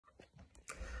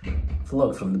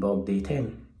vlog from the bog, day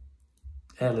 10.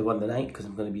 Early one tonight because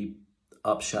I'm going to be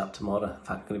up sharp tomorrow. In fact,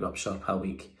 I'm going to be up sharp all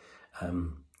week.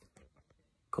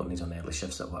 Courtney's on early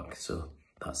shifts at work, so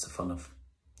that's the fun of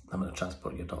having to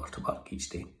transport your daughter to work each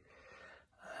day.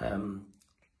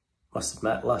 Must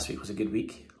admit, last week was a good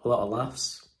week. A lot of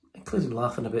laughs, including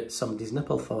laughing about somebody's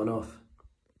nipple falling off,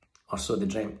 or so they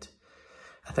dreamt.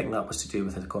 I think that was to do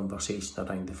with a conversation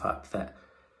around the fact that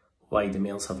why do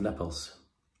males have nipples?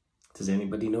 Does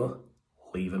anybody know?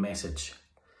 Leave a message.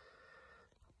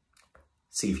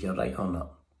 See if you're right or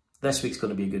not. This week's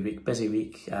going to be a good week, busy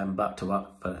week, back to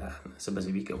work, but it's a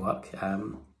busy week at work.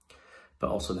 But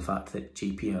also the fact that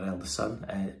JP, our eldest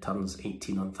son, turns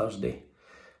 18 on Thursday.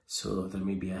 So there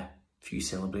may be a few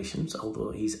celebrations,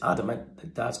 although he's adamant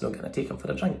that Dad's not going to take him for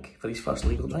a drink, for his first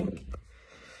legal drink.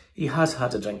 He has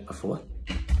had a drink before,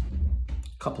 a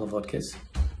couple of vodkas.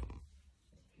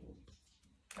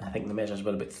 I think the measures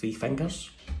were about 3 fingers,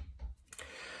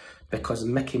 because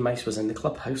Mickey Mouse was in the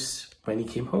clubhouse when he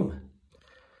came home.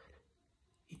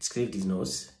 He'd scraped his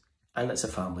nose, and it's a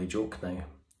family joke now.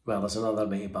 Well, there's another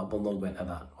way, but we'll not go into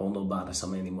that. We'll not embarrass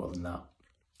him any more than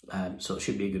that. So it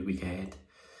should be a good week ahead.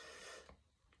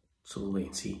 So we'll wait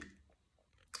and see.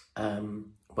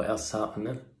 What else is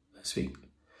happening this week?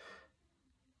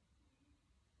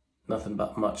 Nothing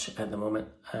but much at the moment.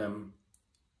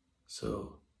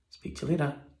 So speak to you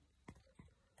later.